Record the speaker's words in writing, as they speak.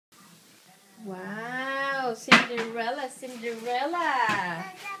Wow, Cinderella, Cinderella.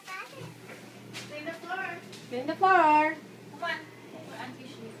 Clean the floor. Clean the floor. Come on. Put on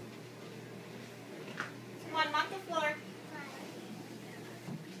tissue. Come on, mop the floor.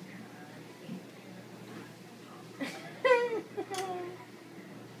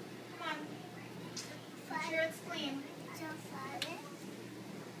 Come on. Make sure it's clean.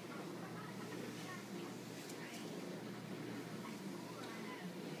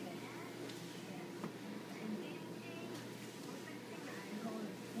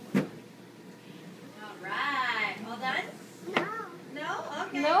 Alright. All done? No?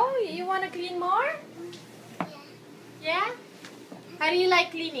 Okay. No, you want to clean more? Yeah? How do you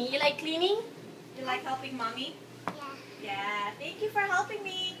like cleaning? You like cleaning? You like helping mommy? Yeah. Thank you for helping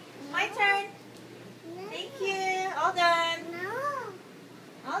me. My turn. Thank you. All done.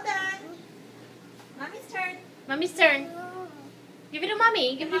 All done. Mommy's turn. Mommy's turn. Give it to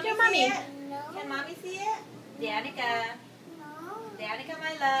mommy. Give it to mommy. Can mommy see it? Danica. Danica,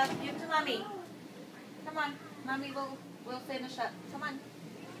 my love. Give it to mommy. Come on. Mommy will finish up. Come on.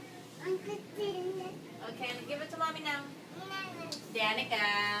 Okay, give it to mommy now.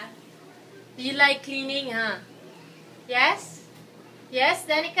 Danica. Do you like cleaning, huh? Yes? Yes,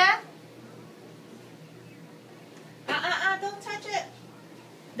 Danica? Don't touch it.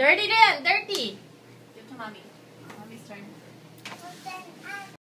 Dirty then. Dirty. Give it to mommy.